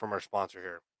word from our sponsor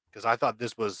here, because I thought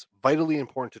this was vitally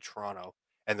important to Toronto,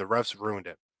 and the refs ruined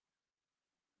it.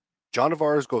 John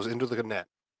Tavares goes into the net,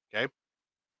 okay?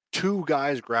 Two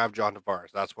guys grab John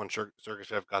Tavares. That's when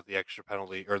Sergachev got the extra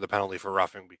penalty, or the penalty for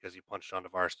roughing, because he punched John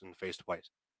Tavares in the face twice.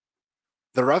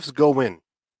 The refs go in,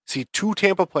 see two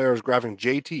Tampa players grabbing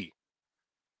JT.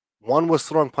 One was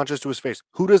throwing punches to his face.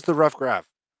 Who does the ref grab?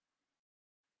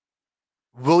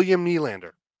 William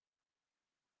Nylander.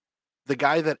 The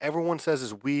guy that everyone says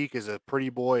is weak, is a pretty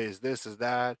boy, is this, is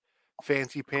that,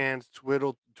 fancy pants,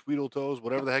 tweedle toes,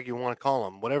 whatever the heck you want to call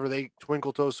him,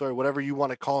 twinkle toes, sorry, whatever you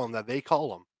want to call him, that they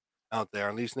call him out there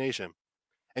in Leafs Nation.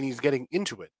 And he's getting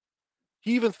into it.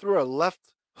 He even threw a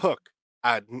left hook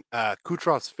at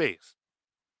Kucherov's face.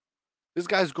 This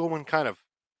guy's going kind of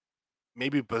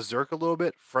maybe berserk a little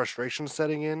bit, frustration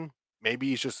setting in. Maybe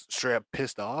he's just straight up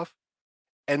pissed off.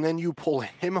 And then you pull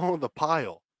him out of the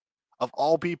pile. Of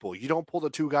all people, you don't pull the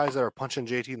two guys that are punching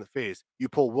JT in the face. You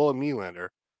pull Willem Nylander,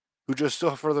 who just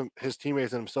stood for his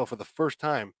teammates and himself for the first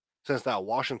time since that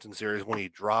Washington series when he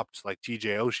dropped like TJ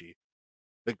Oshie.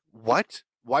 Like, what?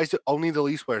 Why is it only the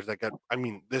Leafs players that got? I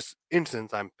mean, this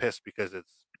instance, I'm pissed because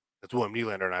it's Willem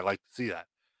Nylander, and I like to see that.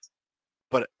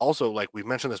 But also, like we've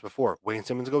mentioned this before, Wayne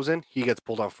Simmons goes in, he gets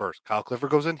pulled on first. Kyle Clifford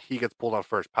goes in, he gets pulled on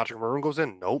first. Patrick Maroon goes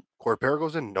in, nope. Corey Perry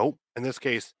goes in, nope. In this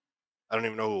case, I don't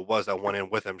even know who it was that went in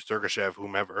with him, Sergachev,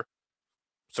 whomever.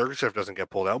 Sergachev doesn't get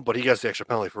pulled out, but he gets the extra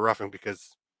penalty for roughing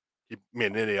because he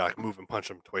made an idiotic move and punched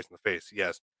him twice in the face.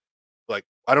 Yes. Like,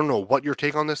 I don't know what your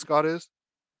take on this, Scott, is,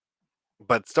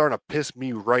 but it's starting to piss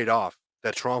me right off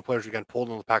that Toronto players are getting pulled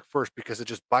in the pack first, because it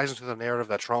just buys into the narrative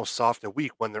that Toronto's soft and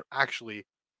weak when they're actually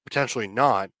potentially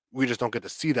not. We just don't get to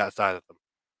see that side of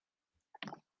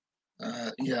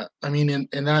them. Yeah, I mean,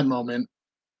 in that moment,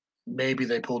 maybe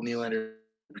they pulled Nylander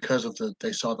because of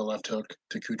they saw the left hook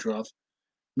to Kucherov.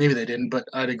 Maybe they didn't, but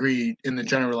I'd agree in the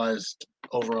generalized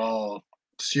overall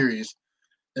series,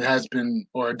 it has been,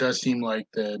 or it does seem like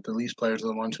the Leafs players are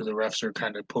the ones who the refs are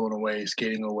kind of pulling away,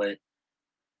 skating away.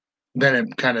 Then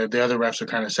it kind of, the other refs are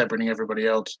kind of separating everybody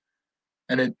else,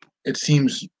 and it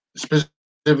seems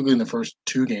specifically in the first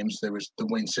two games there was the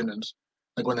Wayne Simmons,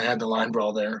 like when they had the line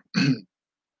brawl there.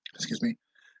 Excuse me.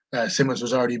 Simmons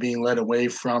was already being led away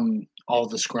from all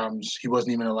the scrums. He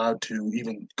wasn't even allowed to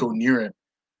even go near it.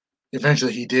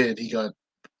 Eventually, he did. He got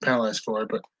penalized for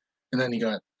it, and then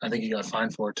I think he got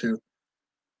fined for it too.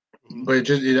 But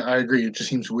I agree. It just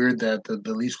seems weird that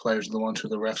the Leafs players are the ones who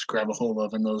the refs grab a hold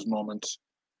of in those moments.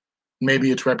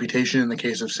 Maybe it's reputation in the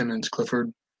case of Simmons,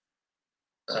 Clifford.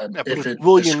 But it's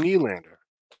William Nylander.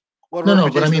 What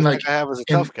reputation does that guy have as a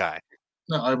tough guy?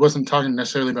 No, I wasn't talking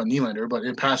necessarily about Nylander, but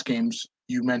in past games,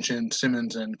 you mentioned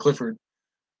Simmons and Clifford.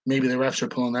 Maybe the refs are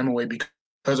pulling them away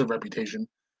because of reputation.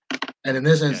 And in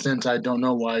this instance, I don't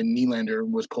know why Nylander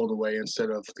was pulled away instead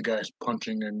of the guys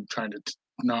punching and trying to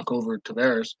knock over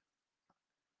Tavares.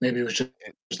 Maybe it was just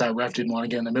that ref didn't want to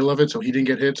get in the middle of it, so he didn't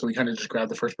get hit, so he kind of just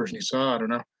grabbed the first person he saw. I don't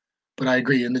know. But I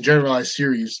agree. In the generalized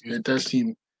series, it does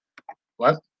seem.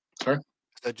 What? Sorry?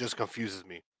 That just confuses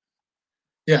me.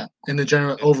 Yeah. In the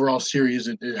general overall series,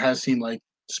 it has seemed like,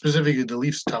 specifically the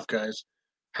Leafs tough guys,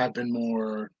 have been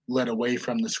more led away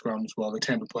from the scrums while the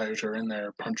Tampa players are in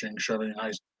there punching, shoving,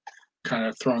 ice, kind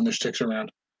of throwing their sticks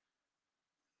around.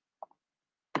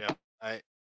 Yeah,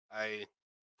 I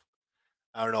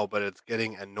don't know, but it's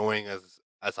getting annoying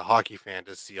as a hockey fan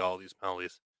to see all these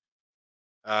penalties.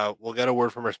 We'll get a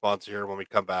word from our sponsor here when we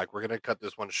come back. We're gonna cut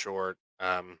this one short.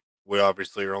 We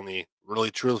obviously are only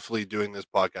really truthfully doing this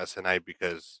podcast tonight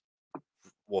because,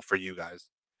 well, for you guys,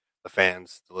 the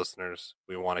fans, the listeners,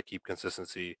 we want to keep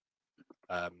consistency.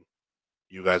 Um,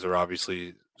 you guys are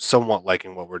obviously somewhat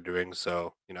liking what we're doing,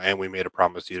 so and we made a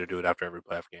promise to you to do it after every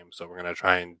playoff game. So we're gonna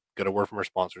try and get a word from our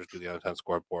sponsors, do the Unintended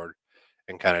Scoreboard,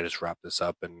 and kind of just wrap this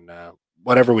up. And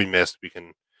whatever we missed, we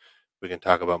can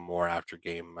talk about more after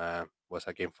game. What's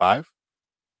that, game 5?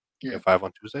 Yeah. Game 5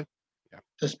 on Tuesday. Yeah.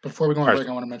 Just before we go on break,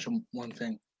 I want to mention one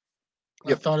thing.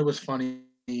 Yep. I thought it was funny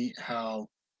how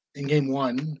in game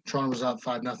 1, Toronto was up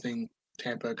 5-0.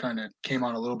 Tampa kind of came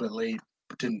on a little bit late,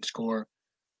 but didn't score.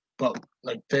 But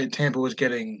Tampa was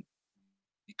getting,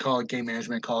 you call it game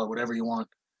management, call it whatever you want.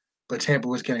 But Tampa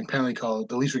was getting penalty called.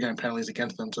 The Leafs were getting penalties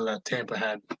against them, so that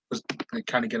Tampa was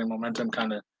kind of getting momentum,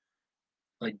 kind of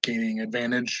like gaining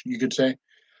advantage, you could say.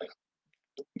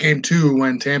 Game 2,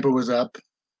 when Tampa was up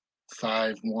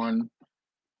 5-1,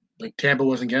 Tampa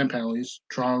wasn't getting penalties.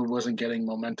 Toronto wasn't getting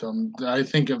momentum. I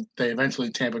think they eventually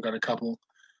Tampa got a couple,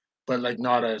 but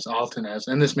not as often as.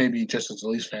 And this may be just as a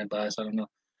Leafs fan bias. I don't know.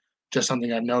 Just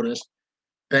something I've noticed.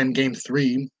 Then game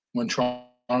 3, when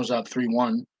Toronto's up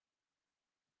 3-1,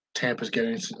 Toronto's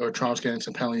getting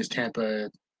some penalties. Tampa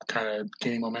kind of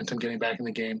gaining momentum, getting back in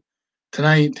the game.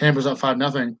 Tonight, Tampa's up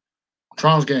 5-0.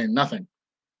 Toronto's getting nothing.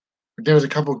 There was a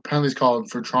couple of penalties called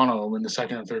for Toronto in the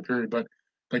second and third period, but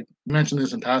you mentioned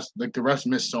this in past, the refs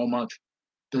missed so much.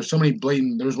 There's so many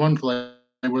blatant. There was one play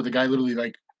where the guy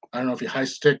literally I don't know if he high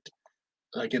sticked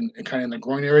in kind of in the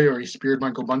groin area or he speared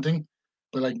Michael Bunting,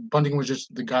 but Bunting was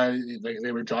just the guy.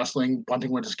 They were jostling. Bunting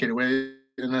went to skate away,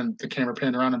 and then the camera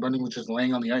panned around and Bunting was just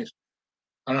laying on the ice.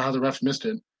 I don't know how the refs missed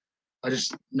it. I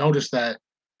just noticed that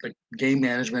game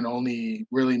management only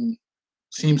really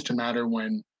seems to matter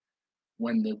when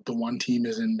the one team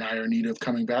is in dire need of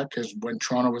coming back, because when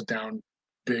Toronto was down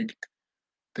big,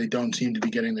 they don't seem to be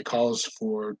getting the calls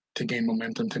to gain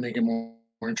momentum to make it more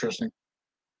interesting.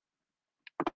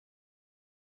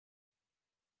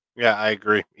 Yeah, I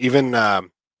agree. Even do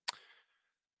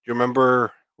you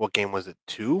remember what game was it?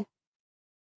 2?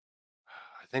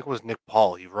 I think it was Nick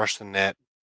Paul. He rushed the net.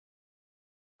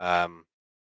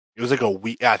 It was like a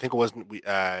week. Yeah, I think it wasn't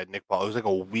Nick Paul. It was like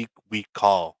a weak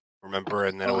call. Remember?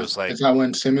 And then it was is that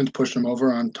when Simmons pushed him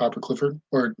over on top of Clifford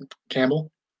or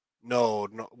Campbell? No.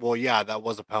 Well, yeah, that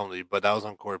was a penalty, but that was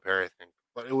on Corey Perry, I think.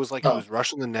 But it was he was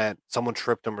rushing the net. Someone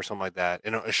tripped him or something like that.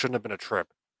 And it shouldn't have been a trip,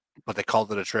 but they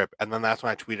called it a trip. And then that's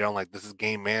when I tweeted out this is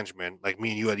game management. Me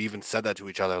and you had even said that to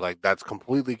each other. That's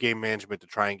completely game management to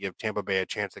try and give Tampa Bay a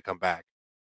chance to come back.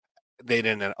 They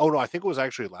didn't. Oh no, I think it was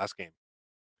actually last game.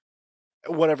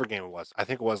 Whatever game it was, I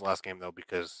think it was last game though,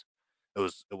 because it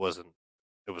was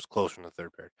close from the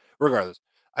third period. Regardless,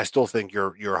 I still think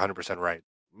you're 100% right.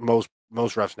 Most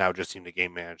refs now just seem to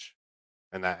game manage,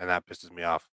 and that pisses me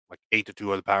off.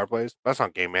 8-2 of the power plays. That's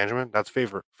not game management. That's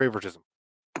favoritism.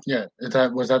 Yeah,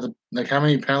 was that how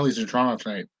many penalties did Toronto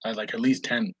tonight? At least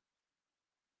 10.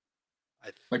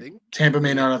 I think Tampa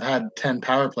may not have had 10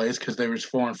 power plays because there was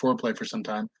 4-on-4 play for some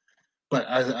time, but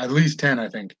at least 10, I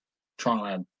think Toronto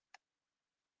had.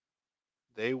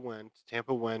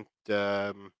 Tampa went.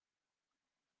 I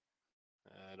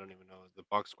don't even know. The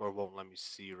box score won't let me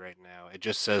see right now. It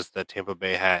just says that Tampa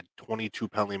Bay had 22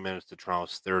 penalty minutes to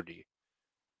Toronto's 30,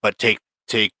 but take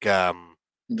the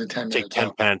 10 take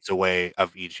 10 penalties away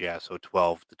of each. Yeah, so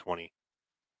 12 to 20.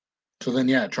 So then,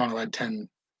 yeah, Toronto had 10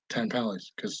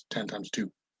 penalties because 10 times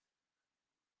 2.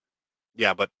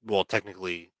 Yeah, but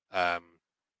technically, no.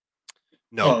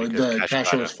 Oh, the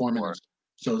cash was 4 minutes,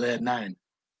 so they had 9.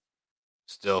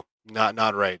 Still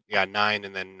not right. Yeah, 9,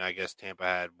 and then I guess Tampa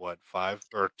had what, 5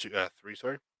 or 2, 3?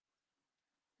 Sorry.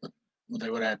 Well, they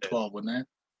would have had 12, wouldn't they?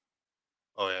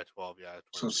 Oh yeah, 12. Yeah,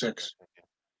 so 6.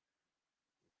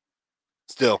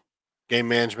 Still, game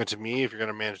management to me, if you're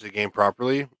going to manage the game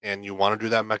properly and you want to do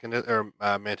that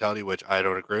mentality, which I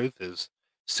don't agree with, is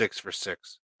 6 for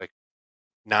 6, like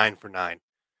 9 for 9,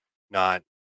 not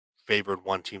favored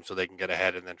one team so they can get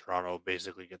ahead, and then Toronto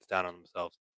basically gets down on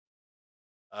themselves.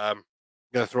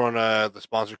 Gonna throw in the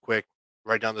sponsor quick.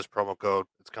 Write down this promo code.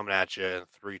 It's coming at you in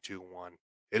 3, 2, 1.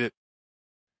 Hit it.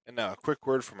 And now a quick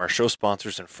word from our show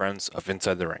sponsors and friends of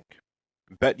Inside the Rink.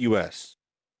 BetUS.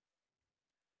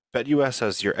 BetUS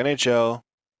has your NHL,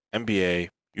 NBA,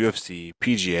 UFC,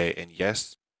 PGA, and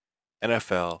yes,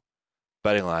 NFL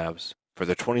betting lineups for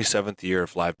the 27th year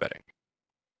of live betting.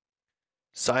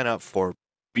 Sign up for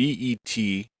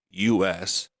betus.com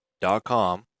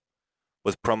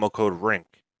with promo code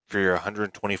RINK for your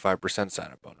 125%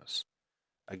 sign up bonus.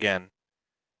 Again,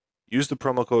 use the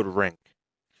promo code RINK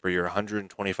for your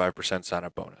 125% sign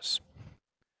up bonus.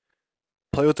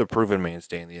 Play with a proven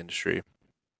mainstay in the industry.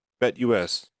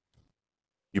 BetUS.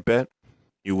 You bet,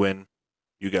 you win,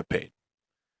 you get paid.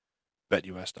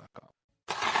 BetUS.com.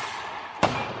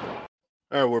 All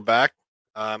right, we're back.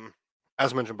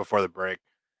 As mentioned before the break,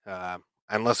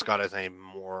 unless Scott has any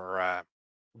more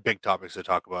big topics to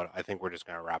talk about, I think we're just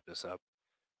going to wrap this up.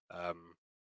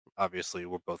 Obviously,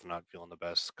 we're both not feeling the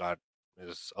best. Scott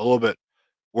is a little bit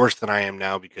worse than I am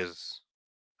now because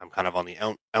I'm kind of on the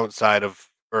outside of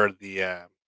the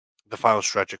final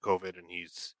stretch of COVID, and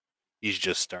he's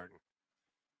just starting.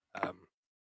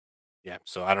 Yeah.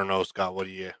 So I don't know, Scott. What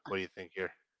do you think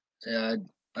here? Yeah,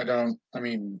 I don't. I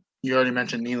mean, you already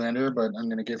mentioned Nylander, but I'm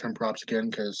going to give him props again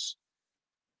because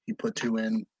he put 2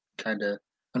 in. Kind of.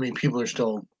 I mean, people are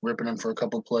still ripping him for a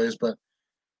couple of plays, but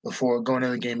before going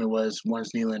into the game, it was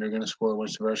when's Nylander going to score,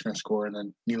 when's Tavares going to score, and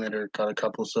then Nylander got a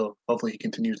couple. So hopefully he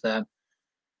continues that,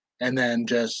 and then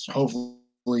just hopefully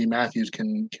Matthews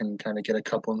can kind of get a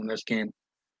couple in this game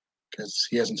because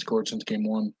he hasn't scored since game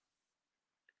 1.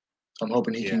 So I'm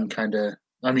hoping he can kind of.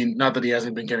 I mean, not that he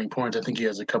hasn't been getting points. I think he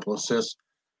has a couple assists,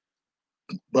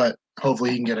 but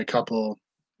hopefully he can get a couple.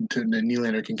 The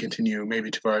Nylander can continue. Maybe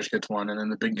Tavares gets one, and then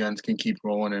the big guns can keep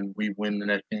rolling, and we win the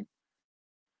next game.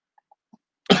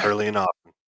 Early and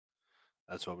often.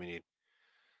 That's what we need.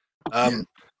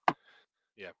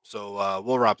 Yeah. So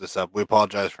we'll wrap this up. We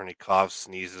apologize for any coughs,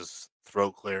 sneezes,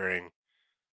 throat clearing,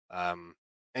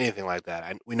 anything like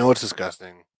that. We know it's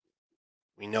disgusting.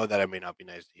 We know that it may not be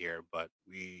nice to hear, but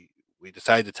we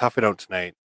decided to tough it out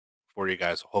tonight for you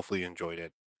guys. Hopefully you enjoyed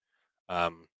it.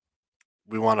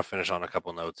 We want to finish on a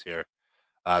couple notes here.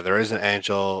 There is an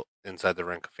NHL Inside the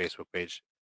Rink Facebook page.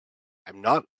 I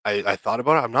thought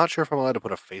about it. I'm not sure if I'm allowed to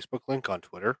put a Facebook link on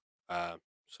Twitter.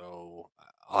 So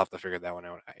I'll have to figure that one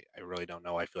out. I really don't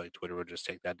know. I feel like Twitter would just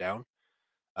take that down.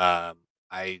 I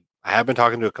have been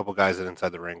talking to a couple guys at Inside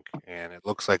the Rink, and it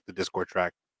looks like the Discord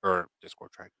group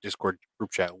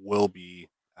chat will be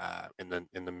in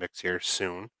the mix here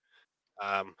soon.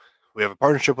 We have a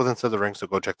partnership with Inside the Rink, so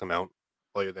go check them out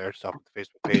while you're there. Stop at the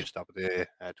Facebook page, stop at the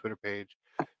Twitter page,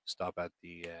 stop at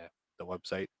the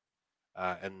website.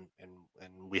 And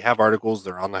we have articles.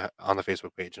 They're on the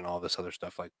Facebook page and all this other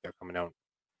stuff. Like they're coming out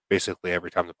basically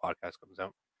every time the podcast comes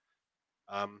out.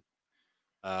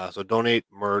 So donate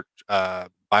merch,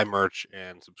 buy merch,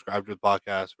 and subscribe to the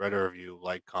podcast. Write a review,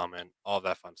 like, comment, all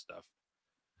that fun stuff.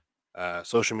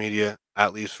 Social media,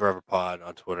 at least forever pod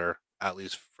on Twitter, at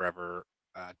least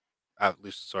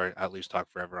talk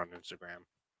forever on Instagram.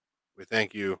 We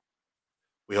thank you.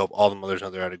 We hope all the mothers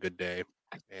out there had a good day.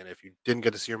 And if you didn't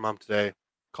get to see your mom today,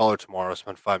 call her tomorrow.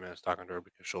 Spend 5 minutes talking to her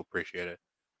because she'll appreciate it.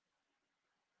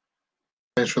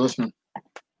 Thanks for listening.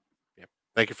 Yeah.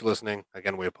 Thank you for listening.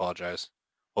 Again, we apologize.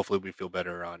 Hopefully we feel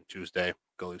better on Tuesday.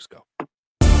 Go Leafs, go.